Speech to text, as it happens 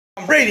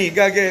Brady,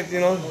 gotta get, you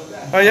know.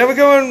 All right, you have a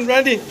good one,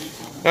 Randy. All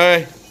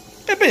right.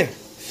 Hey, man.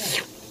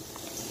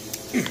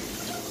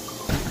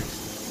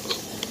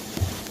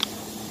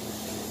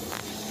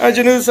 All right,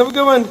 Janus, have a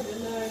good one.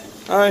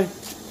 All right.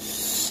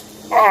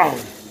 Oh,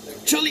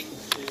 chili.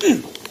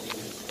 Here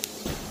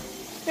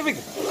we go.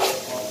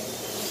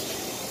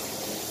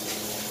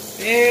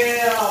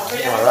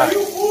 Yeah. All right.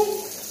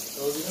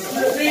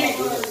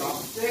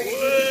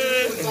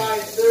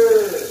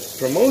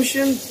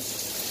 Promotion.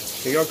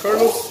 You got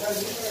Carlos?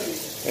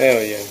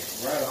 Hell yeah.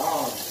 Right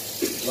on.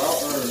 Well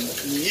earned.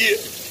 Yeah.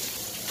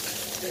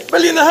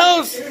 Billy in the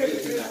house.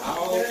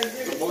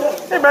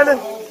 Hey, Brandon.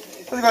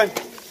 How's it going?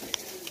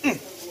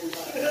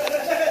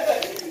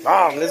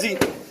 Let's eat.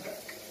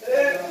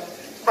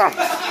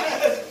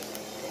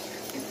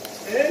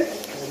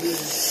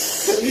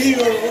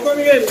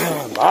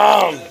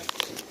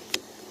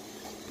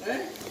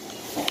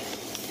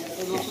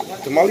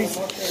 Tamales.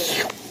 All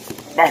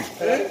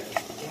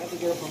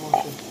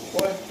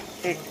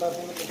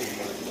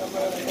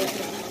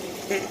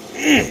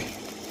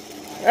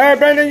right,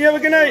 Brandon, you have a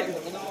good night.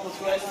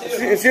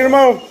 See you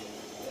tomorrow.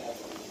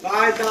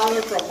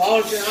 $5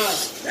 promotion.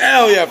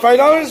 Hell yeah,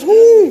 $5?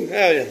 Woo!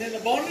 Hell yeah. And the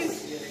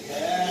bonus?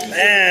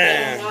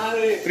 Damn.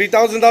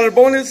 $3,000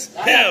 bonus?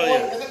 Hell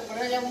yeah.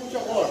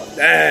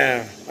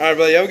 Damn. All right,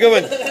 brother, you have a good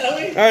one.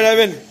 All right,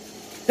 Ivan.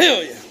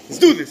 Hell yeah. Let's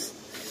do this.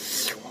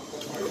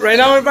 Right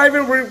now,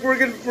 Ivan,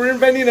 we're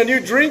inventing a new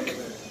drink.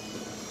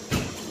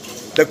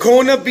 The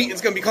Kona Bean.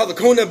 It's going to be called the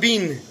Kona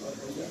Bean.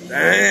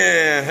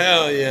 Damn.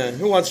 Hell yeah.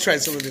 Who wants to try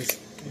some of this?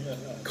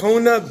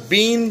 Kona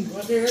Bean.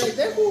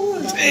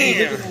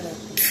 Damn.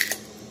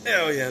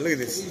 Hell yeah. Look at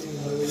this.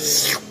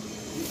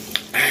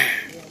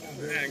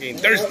 I'm getting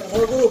thirsty.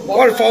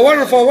 Waterfall.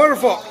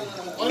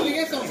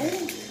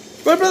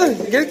 Go, brother.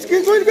 Get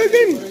going.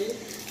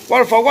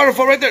 Waterfall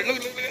right there.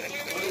 Look.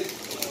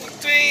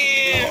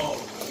 Damn.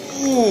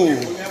 Ooh.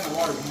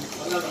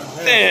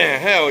 Damn.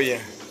 Hell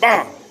yeah.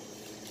 Bomb.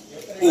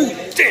 Ooh.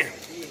 Damn.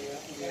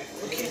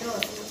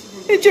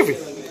 Hey, Jeffrey.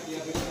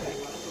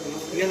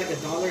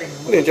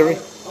 Look at Jeffrey.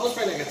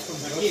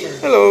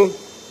 Hello.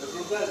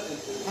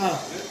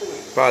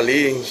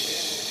 Probably. Yeah,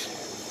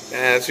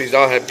 that's what he's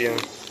all happy on.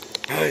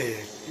 Oh, yeah.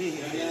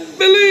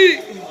 Billy!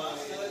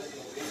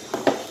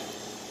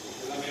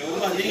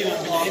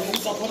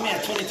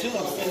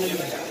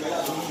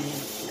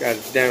 God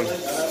damn.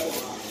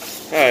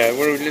 Alright,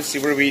 let's see,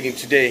 what are we eating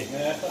today?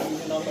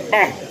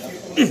 Oh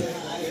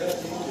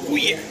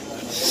yeah.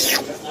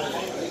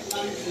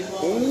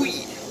 Ooh,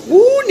 yeah.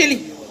 Ooh,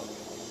 Nelly.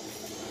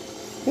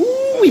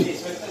 Ooh.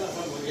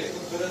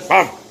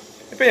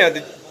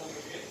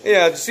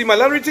 Yeah, did you see my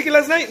lottery ticket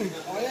last night?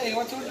 Oh yeah, you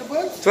want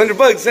 $200?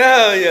 $200,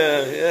 hell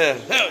yeah, yeah.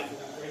 Hell yeah.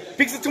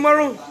 Pizza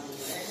tomorrow?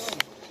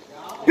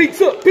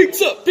 Pizza.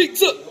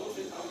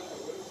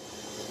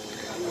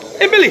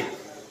 Hey, Billy.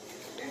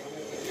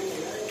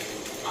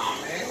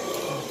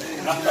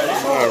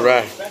 All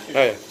right.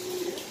 Oh, yeah.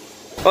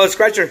 Oh,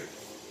 Scratcher.